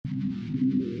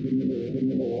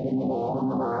Turn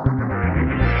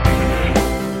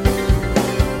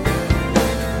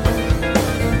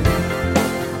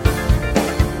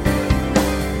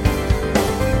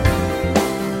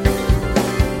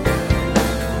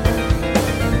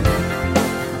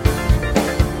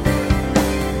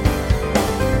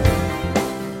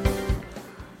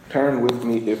with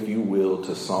me, if you will,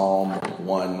 to Psalm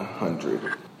 100.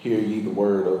 Hear ye the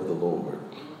word of the Lord.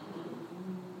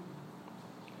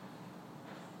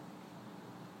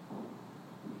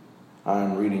 I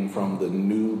am reading from the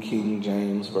New King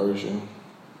James Version.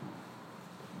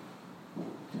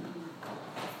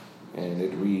 And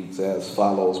it reads as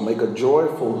follows: Make a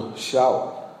joyful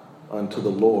shout unto the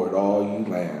Lord, all ye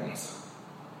lands.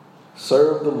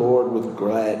 Serve the Lord with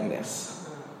gladness.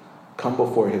 Come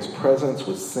before his presence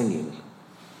with singing.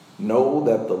 Know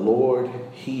that the Lord,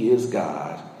 he is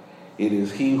God. It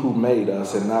is he who made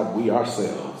us and not we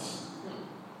ourselves.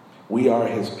 We are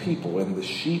his people and the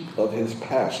sheep of his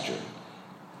pasture.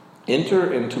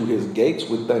 Enter into his gates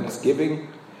with thanksgiving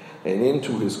and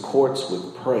into his courts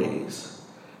with praise.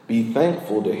 Be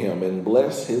thankful to him and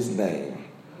bless his name.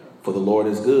 For the Lord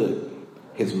is good.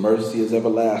 His mercy is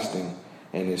everlasting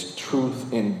and his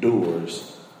truth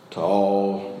endures to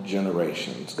all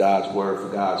generations. God's word for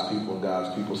God's people, and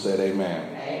God's people said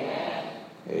amen. Amen.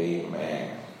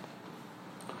 Amen.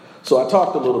 So I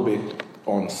talked a little bit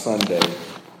on Sunday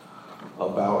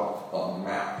about a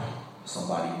map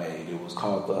somebody made. It was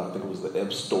called, I think it was the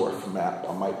Ebstorf map.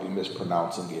 I might be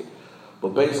mispronouncing it. But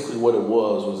basically what it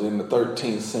was in the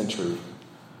 13th century,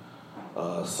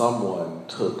 someone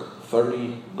took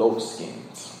 30 goat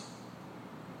skins,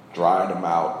 dried them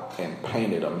out, and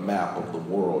painted a map of the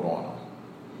world on them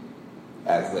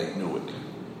as they knew it.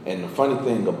 And the funny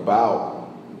thing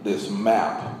about this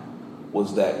map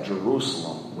was that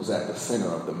Jerusalem was at the center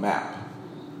of the map.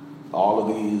 All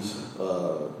of these,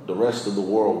 the rest of the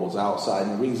world was outside.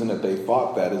 And the reason that they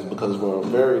thought that is because for a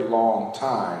very long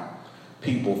time,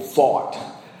 people thought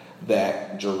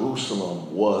that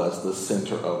Jerusalem was the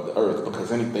center of the earth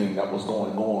because anything that was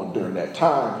going on during that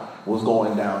time was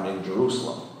going down in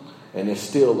Jerusalem. And it's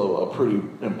still a pretty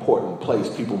important place.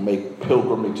 People make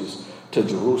pilgrimages to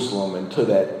Jerusalem and to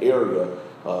that area,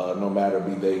 no matter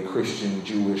be they Christian,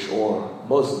 Jewish, or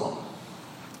Muslim.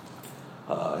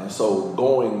 And so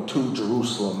going to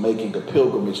Jerusalem, making a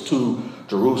pilgrimage to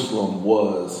Jerusalem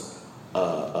was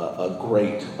a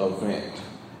great event.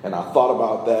 And I thought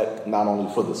about that not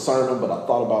only for the sermon, but I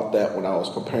thought about that when I was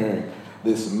preparing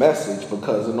this message,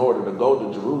 because in order to go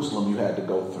to Jerusalem, you had to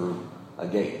go through a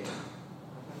gate.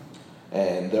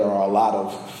 And there are a lot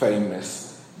of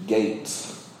famous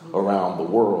gates around the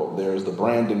world. There's the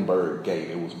Brandenburg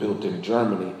Gate. It was built in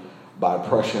Germany by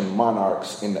Prussian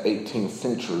monarchs in the 18th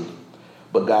century,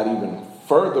 but got even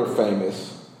further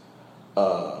famous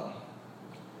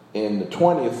in the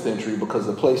 20th century because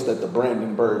the place that the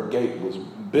Brandenburg Gate was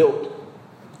built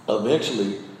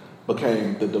eventually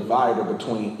became the divider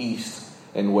between East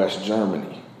and West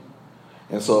Germany.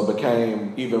 And so it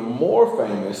became even more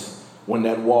famous when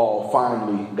that wall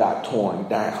finally got torn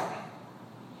down,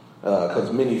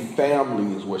 because many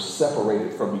families were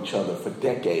separated from each other for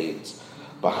decades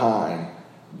behind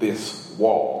this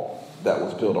wall that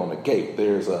was built on the gate.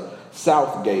 There's a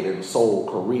South Gate in Seoul,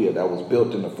 Korea, that was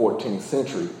built in the 14th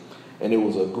century, and it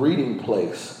was a greeting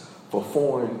place for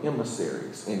foreign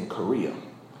emissaries in Korea.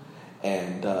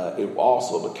 And it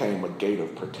also became a gate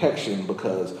of protection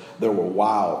because there were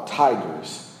wild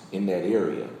tigers in that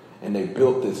area. And they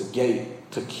built this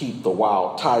gate to keep the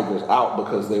wild tigers out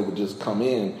because they would just come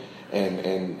in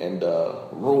and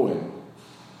ruin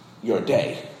your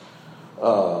day.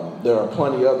 There are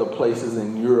plenty other places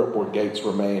in Europe where gates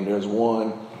remain. There's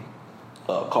one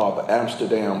called the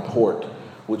Amsterdam Port,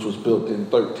 which was built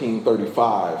in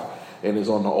 1335 and is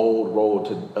on the old road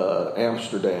to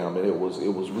Amsterdam, and it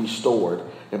was restored,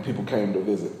 and people came to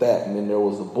visit that. And then there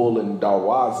was the Bulan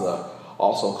Darwaza,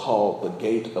 also called the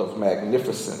Gate of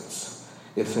Magnificence.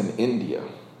 It's in India,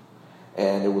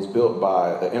 and it was built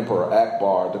by the Emperor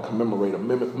Akbar to commemorate a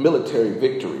military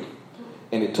victory,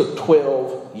 and it took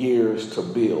 12 years to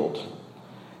build.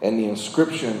 And the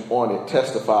inscription on it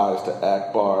testifies to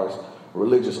Akbar's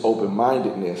religious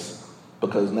open-mindedness,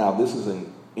 because now this is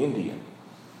in Indian.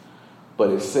 But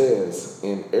it says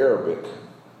in Arabic,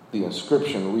 the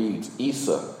inscription reads,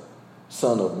 Isa,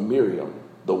 son of Miriam,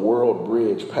 the world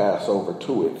bridge pass over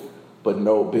to it, but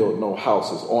build no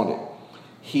houses on it.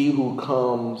 He who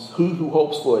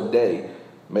hopes for a day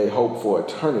may hope for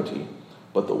eternity,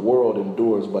 but the world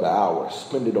endures but an hour.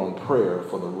 Spend it on prayer,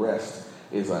 for the rest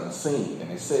is unseen.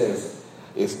 And it says,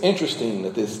 it's interesting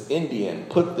that this Indian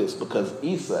put this because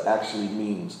Isa actually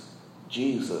means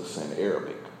Jesus in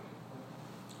Arabic.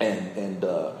 And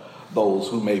those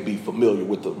who may be familiar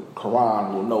with the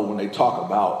Quran will know when they talk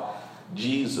about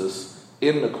Jesus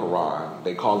in the Quran,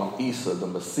 they call him Isa the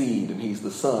Masih, and he's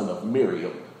the son of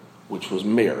Miriam, which was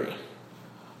Mary.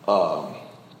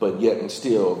 But yet and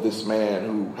still, this man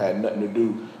who had nothing to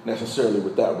do necessarily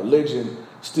with that religion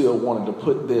still wanted to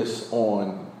put this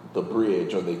on the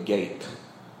bridge or the gate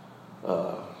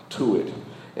to it.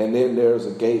 And then there's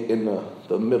a gate in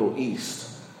the Middle East,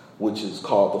 which is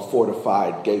called the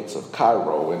fortified gates of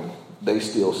Cairo, and they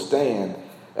still stand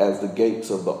as the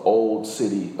gates of the old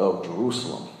city of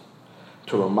Jerusalem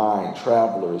to remind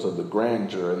travelers of the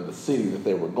grandeur and the city that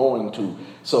they were going to.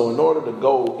 So in order to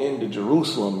go into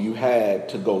Jerusalem, you had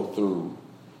to go through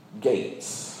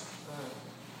gates.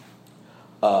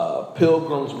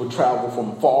 Pilgrims would travel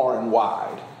from far and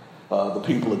wide. The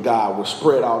people of God were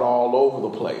spread out all over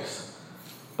the place.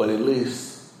 But at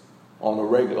least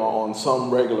on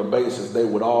some regular basis, they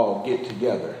would all get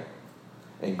together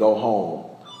and go home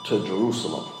to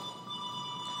Jerusalem.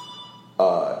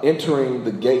 Entering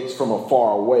the gates from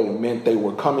afar away meant they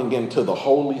were coming into the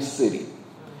holy city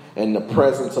in the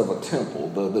presence of a temple,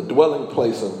 the dwelling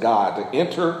place of God. To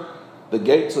enter the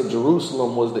gates of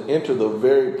Jerusalem was to enter the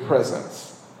very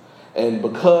presence. And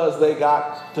because they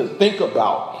got to think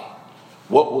about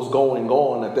what was going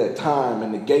on at that time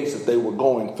and the gates that they were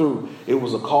going through, it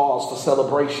was a cause for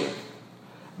celebration.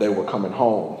 They were coming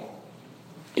home.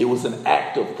 It was an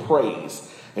act of praise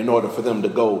in order for them to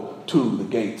go to the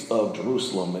gates of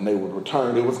Jerusalem, and they would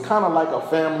return. It was kind of like a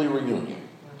family reunion.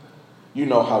 You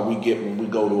know how we get when we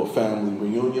go to a family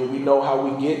reunion. We know how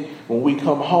we get when we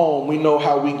come home. We know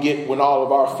how we get when all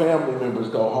of our family members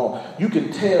go home. You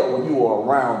can tell when you are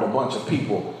around a bunch of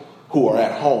people who are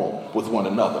at home with one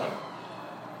another.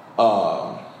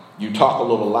 You talk a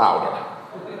little louder.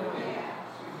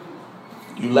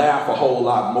 You laugh a whole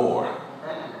lot more.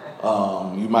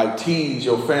 You might tease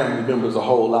your family members a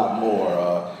whole lot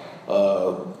more.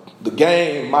 The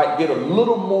game might get a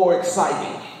little more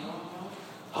exciting.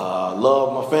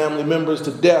 Love my family members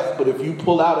to death, but if you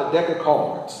pull out a deck of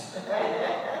cards,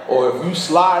 or if you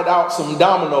slide out some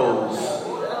dominoes,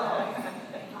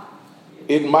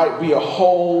 it might be a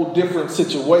whole different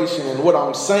situation. And what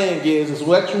I'm saying is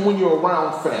that when you're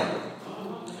around family,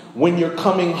 when you're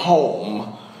coming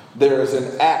home, there's a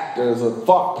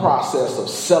thought process of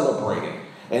celebrating.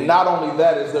 And not only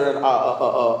that is there an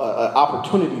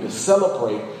opportunity to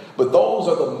celebrate, but those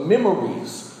are the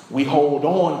memories we hold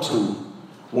on to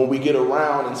when we get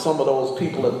around and some of those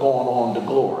people have gone on to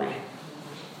glory.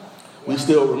 We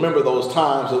still remember those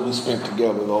times that we spent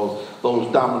together,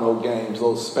 those domino games,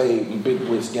 those spade and big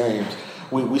whist games.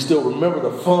 We still remember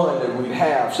the fun that we'd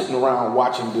have sitting around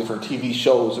watching different TV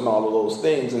shows and all of those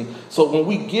things. And so when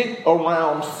we get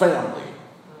around family,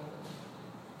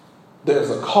 there's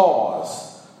a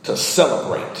cause to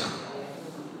celebrate.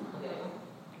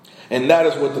 And that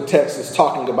is what the text is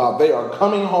talking about. They are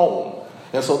coming home.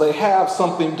 And so they have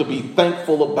something to be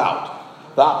thankful about.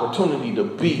 The opportunity to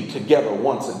be together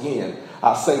once again.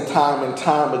 I say time and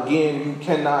time again, you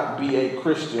cannot be a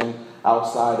Christian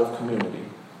outside of community.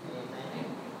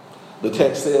 The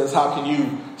text says, how can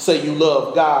you say you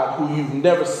love God who you've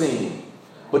never seen,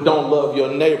 but don't love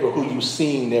your neighbor who you've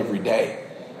seen every day?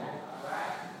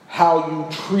 How you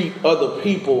treat other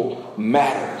people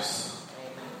matters.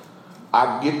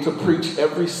 I get to preach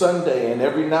every Sunday, and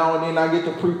every now and then I get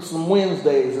to preach some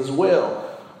Wednesdays as well.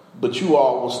 But you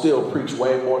all will still preach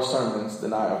way more sermons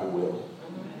than I ever will.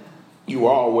 You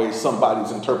are always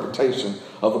somebody's interpretation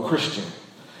of a Christian.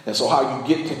 And so how you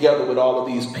get together with all of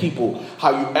these people,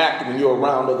 how you act when you're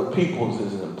around other people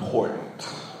is important.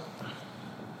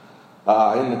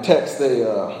 In the text,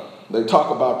 they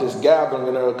talk about this gathering,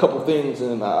 and there are a couple things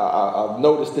and I've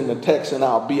noticed in the text, and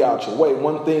I'll be out your way.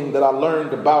 One thing that I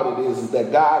learned about it is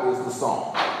that God is the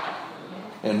song,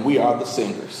 and we are the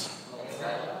singers.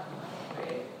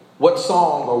 What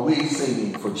song are we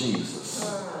singing for Jesus?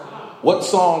 What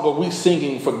song are we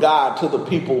singing for God to the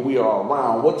people we are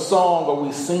around? What song are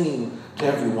we singing to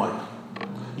everyone?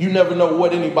 You never know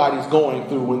what anybody's going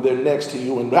through when they're next to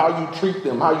you, and how you treat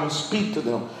them, how you speak to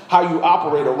them, how you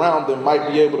operate around them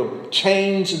might be able to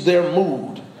change their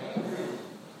mood.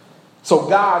 So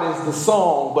God is the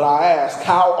song, but I ask,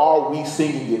 how are we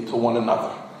singing it to one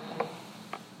another?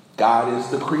 God is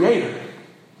the creator,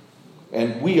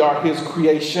 and we are his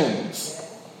creations.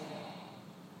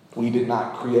 We did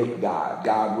not create God.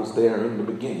 God was there in the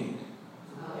beginning.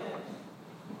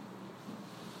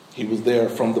 He was there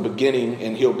from the beginning,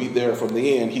 and he'll be there from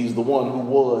the end. He's the one who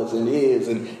was and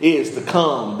is to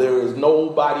come. There is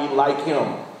nobody like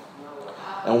him.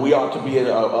 And we are to be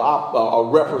a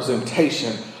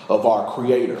representation of our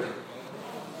Creator.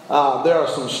 There are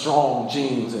some strong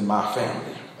genes in my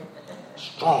family.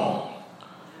 Strong.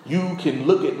 You can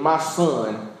look at my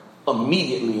son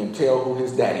immediately and tell who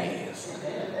his daddy is.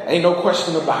 Ain't no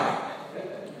question about it.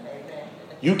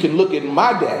 You can look at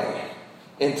my daddy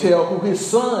and tell who his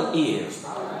son is.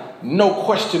 No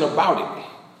question about it.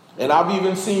 And I've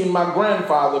even seen my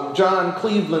grandfather, John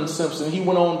Cleveland Simpson. He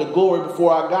went on to glory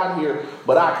before I got here,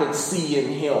 but I could see in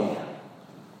him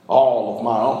all of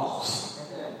my uncles.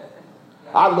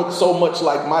 I look so much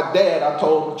like my dad. I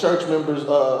told the church members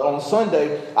on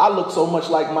Sunday, I look so much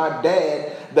like my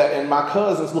dad and my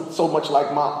cousins looked so much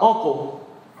like my uncle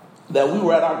that we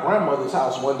were at our grandmother's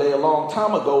house one day a long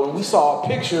time ago, and we saw a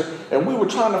picture, and we were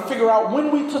trying to figure out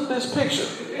when we took this picture.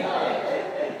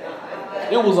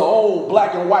 It was an old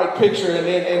black and white picture,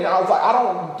 and I was like,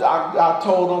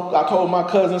 I told my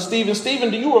cousin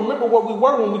Stephen, do you remember where we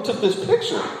were when we took this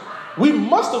picture? We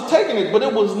must have taken it, but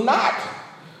it was not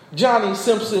Johnny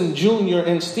Simpson Jr.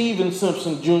 and Stephen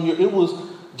Simpson Jr. It was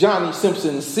Johnny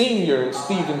Simpson Sr. and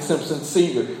Stephen Simpson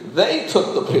Sr. They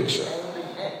took the picture.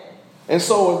 And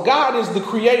so if God is the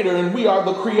creator and we are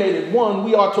the created one,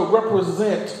 we are to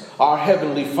represent our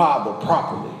Heavenly Father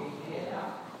properly.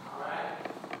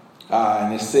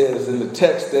 And it says in the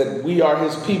text that we are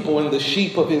his people and the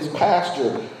sheep of his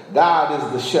pasture. God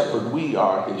is the shepherd. We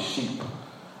are his sheep.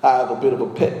 I have a bit of a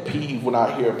pet peeve when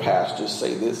I hear pastors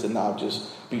say this, and I'll just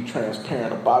be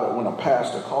transparent about it. When a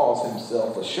pastor calls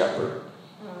himself a shepherd.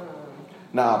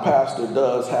 Now, a pastor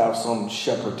does have some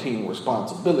shepherding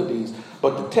responsibilities,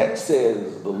 but the text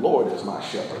says the Lord is my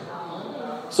shepherd.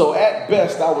 So at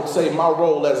best, I would say my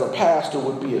role as a pastor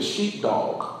would be a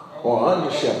sheepdog or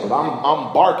under shepherd.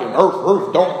 I'm barking,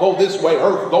 earth, don't go this way,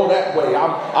 earth, go that way.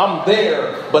 I'm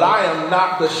there, but I am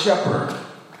not the shepherd.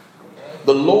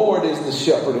 The Lord is the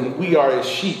shepherd, and we are his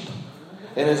sheep.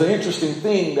 And it's an interesting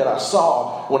thing that I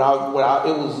saw it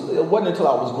wasn't until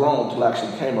I was grown till I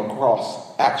actually came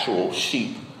across actual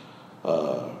sheep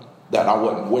that I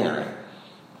wasn't wearing,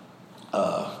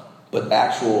 but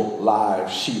actual live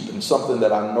sheep. And something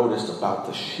that I noticed about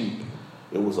the sheep,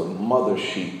 it was a mother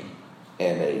sheep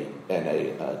and a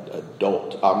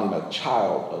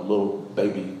child, a little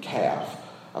baby calf.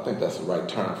 I think that's the right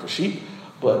term for sheep.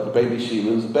 But the baby sheep,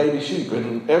 it was a baby sheep.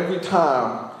 And every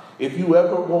time, if you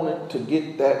ever wanted to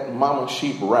get that mama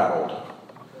sheep rattled,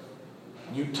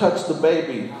 you touch the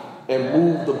baby and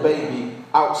move the baby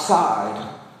outside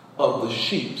of the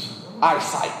sheep's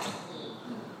eyesight.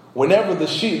 Whenever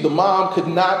the mom could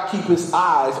not keep his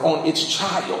eyes on its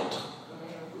child,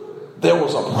 there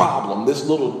was a problem. This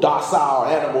little docile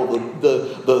animal,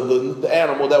 the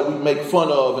animal that we make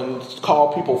fun of and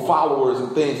call people followers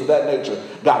and things of that nature,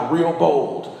 got real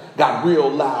bold, got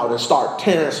real loud, and start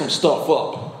tearing some stuff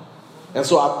up. And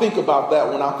so I think about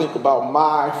that when I think about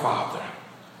my Father.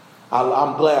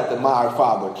 I'm glad that my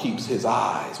Father keeps his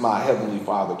eyes, my Heavenly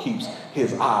Father keeps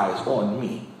his eyes on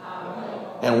me.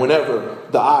 And whenever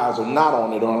the eyes are not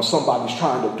on it, or somebody's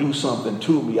trying to do something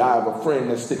to me, I have a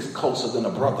friend that sticks closer than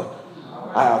a brother.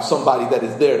 I have somebody that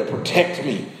is there to protect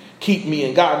me, keep me,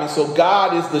 and guide me. So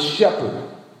God is the shepherd,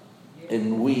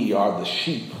 and we are the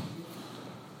sheep.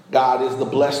 God is the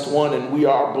blessed one, and we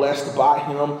are blessed by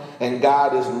him. And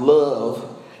God is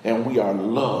love, and we are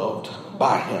loved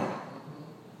by him.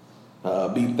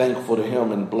 Be thankful to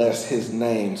him and bless his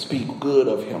name. Speak good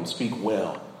of him. Speak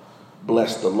well.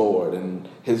 Bless the Lord. And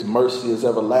his mercy is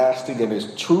everlasting, and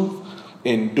his truth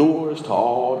endures to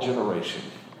all generations.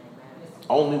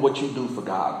 Only what you do for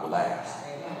God will last.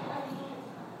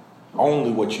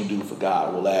 Only what you do for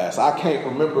God will last. I can't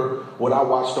remember what I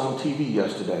watched on TV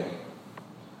yesterday.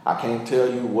 I can't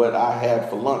tell you what I had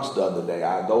for lunch the other day.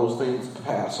 Those things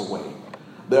pass away.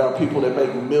 There are people that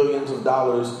make millions of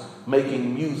dollars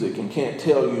making music and can't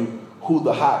tell you who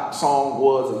the hot song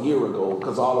was a year ago,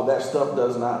 because all of that stuff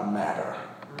does not matter.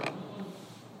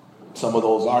 Some of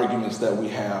those arguments that we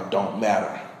have don't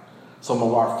matter. Some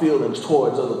of our feelings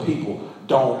towards other people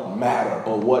don't matter.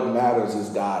 But what matters is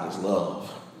God is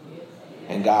love.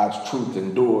 And God's truth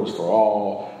endures for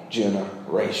all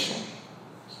generations.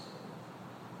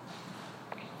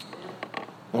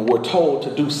 And we're told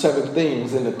to do 7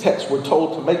 things in the text. We're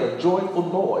told to make a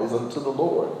joyful noise unto the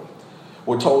Lord.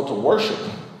 We're told to worship.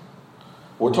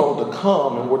 We're told to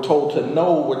come, and we're told to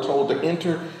know. We're told to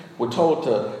enter. We're told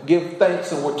to give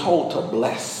thanks, and we're told to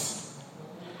bless.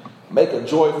 Make a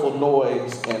joyful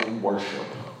noise and worship.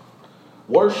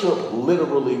 Worship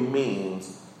literally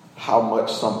means how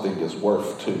much something is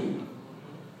worth to you.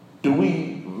 Do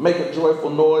we make a joyful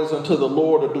noise unto the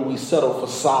Lord, or do we settle for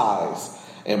sighs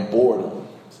and boredom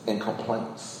and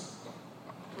complaints?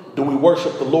 Do we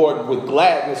worship the Lord with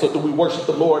gladness, or do we worship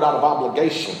the Lord out of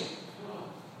obligation?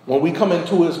 When we come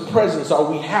into his presence, are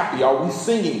we happy? Are we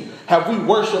singing? Have we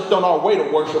worshiped on our way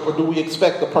to worship, or do we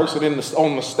expect the person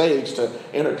on the stage to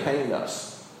entertain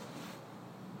us?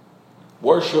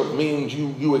 Worship means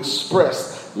you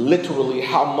express literally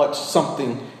how much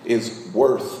something is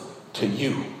worth to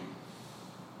you.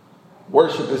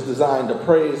 Worship is designed to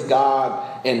praise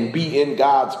God and be in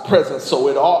God's presence, so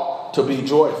it ought to be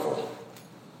joyful.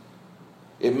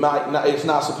 It's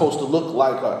not supposed to look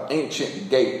like an ancient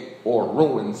gate or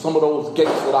ruin. Some of those gates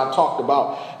that I talked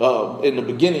about in the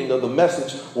beginning of the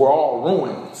message were all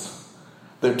ruins.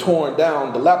 They're torn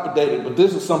down, dilapidated, but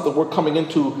this is something we're coming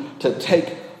into to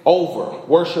take over.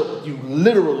 Worship, you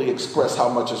literally express how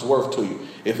much it's worth to you.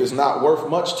 If it's not worth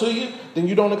much to you, then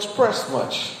you don't express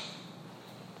much.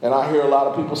 And I hear a lot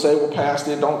of people say, well,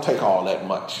 Pastor, it don't take all that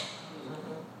much.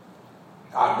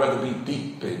 I'd rather be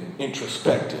deep and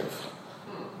introspective.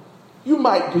 You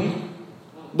might be.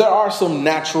 There are some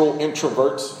natural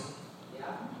introverts.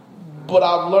 But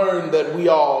I've learned that we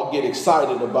all get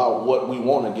excited about what we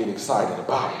want to get excited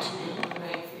about.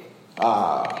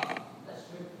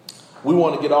 We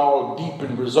want to get all deep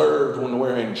and reserved when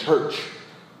we're in church.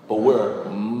 But we're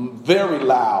very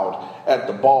loud at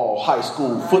the high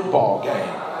school football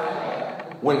game.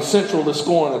 When Central is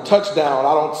scoring a touchdown,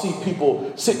 I don't see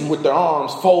people sitting with their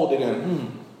arms folded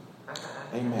and,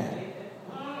 amen.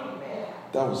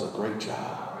 That was a great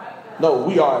job. No,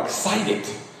 we are excited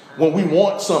when we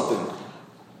want something.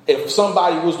 If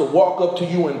somebody was to walk up to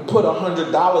you and put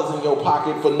 $100 in your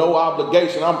pocket for no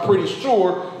obligation, I'm pretty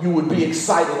sure you would be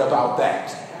excited about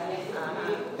that.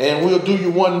 And we'll do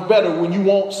you one better. When you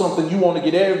want something, you want to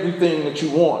get everything that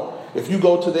you want. If you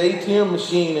go to the ATM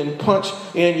machine and punch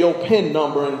in your PIN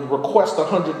number and request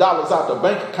 $100 out the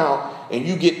bank account and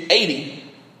you get 80,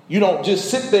 you don't just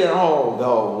sit there and,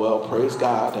 well, praise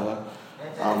God.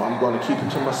 I'm going to keep it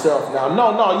to myself now.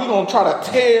 No, you're going to try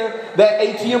to tear that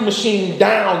ATM machine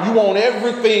down. You want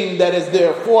everything that is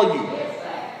there for you.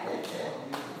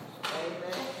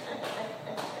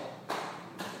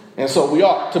 And so we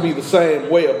ought to be the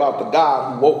same way about the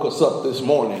God who woke us up this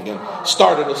morning and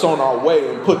started us on our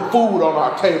way and put food on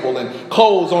our table and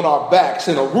clothes on our backs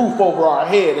and a roof over our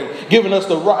head and given us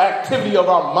the activity of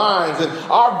our minds. And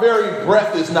our very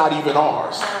breath is not even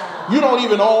ours. You don't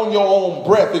even own your own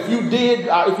breath. If you did,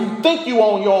 if you think you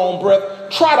own your own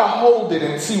breath, try to hold it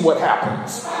and see what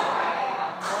happens.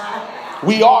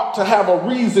 We ought to have a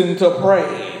reason to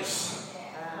praise.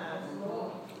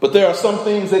 But there are some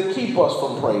things that keep us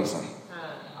from praising.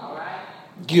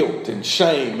 Guilt and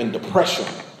shame and depression,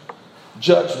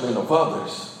 judgment of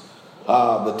others.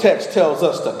 The text tells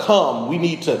us to come. We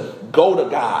need to go to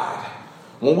God.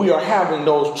 When we are having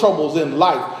those troubles in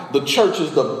life, the church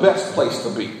is the best place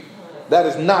to be. That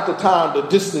is not the time to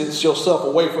distance yourself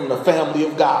away from the family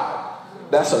of God.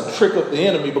 That's a trick of the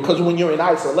enemy, because when you're in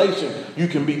isolation, you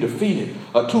can be defeated.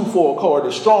 A 2-4 chord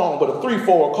is strong, but a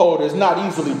 3-4 chord is not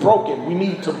easily broken. We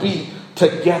need to be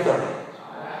together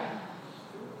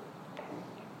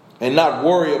and not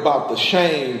worry about the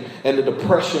shame and the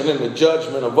depression and the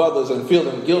judgment of others and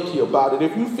feeling guilty about it.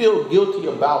 If you feel guilty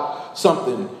about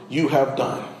something you have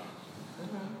done,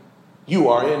 you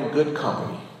are in good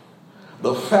company.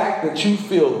 The fact that you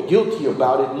feel guilty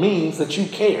about it means that you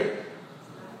care.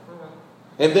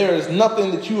 And there is nothing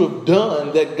that you have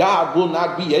done that God will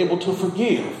not be able to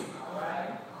forgive.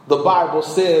 The Bible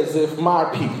says, if my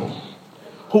people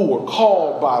who were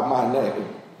called by my name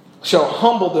shall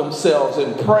humble themselves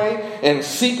and pray and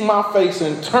seek my face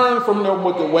and turn from their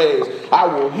wicked ways, I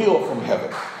will heal from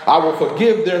heaven. I will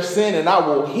forgive their sin and I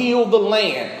will heal the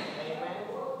land.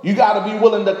 You got to be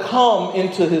willing to come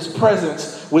into his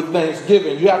presence with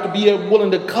thanksgiving. You have to be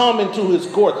willing to come into his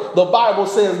court. The Bible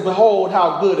says, behold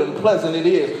how good and pleasant it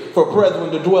is for brethren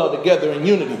to dwell together in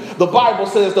unity. The Bible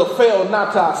says to fail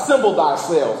not to assemble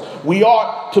thyself. We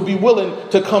ought to be willing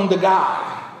to come to God.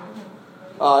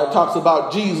 It talks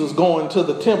about Jesus going to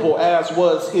the temple as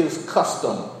was his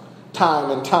custom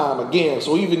time and time again.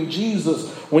 So even Jesus,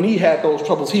 when he had those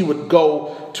troubles, he would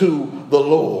go to the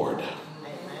Lord.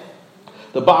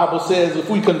 The Bible says if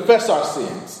we confess our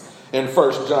sins in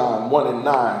 1 John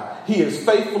 1:9, he is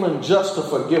faithful and just to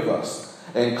forgive us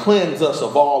and cleanse us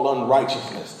of all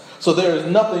unrighteousness. So there is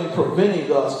nothing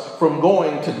preventing us from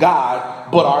going to God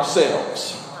but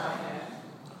ourselves.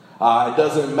 It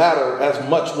doesn't matter as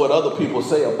much what other people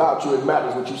say about you. It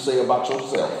matters what you say about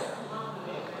yourself.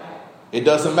 It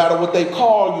doesn't matter what they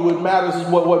call you. It matters is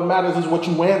what matters is what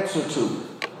you answer to.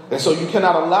 And so you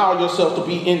cannot allow yourself to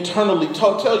be internally,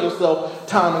 tell yourself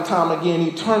time and time again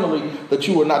eternally that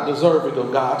you are not deserving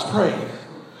of God's praise.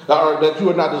 or that you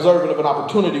are not deserving of an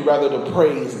opportunity rather to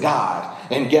praise God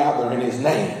and gather in his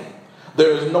name.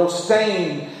 There is no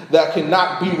stain that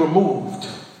cannot be removed.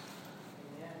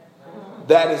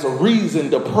 That is a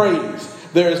reason to praise.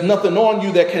 There is nothing on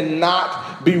you that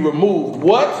cannot be removed.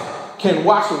 What can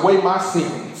wash away my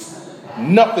sins?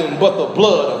 Nothing but the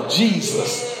blood of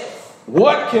Jesus.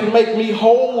 What can make me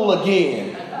whole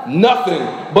again? Nothing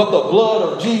but the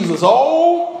blood of Jesus.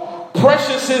 Oh,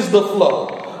 precious is the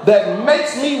flow that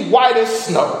makes me white as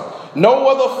snow. No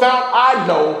other fount I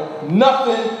know,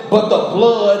 nothing but the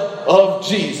blood of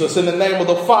Jesus. In the name of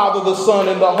the Father, the Son,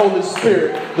 and the Holy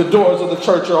Spirit, the doors of the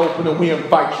church are open and we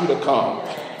invite you to come.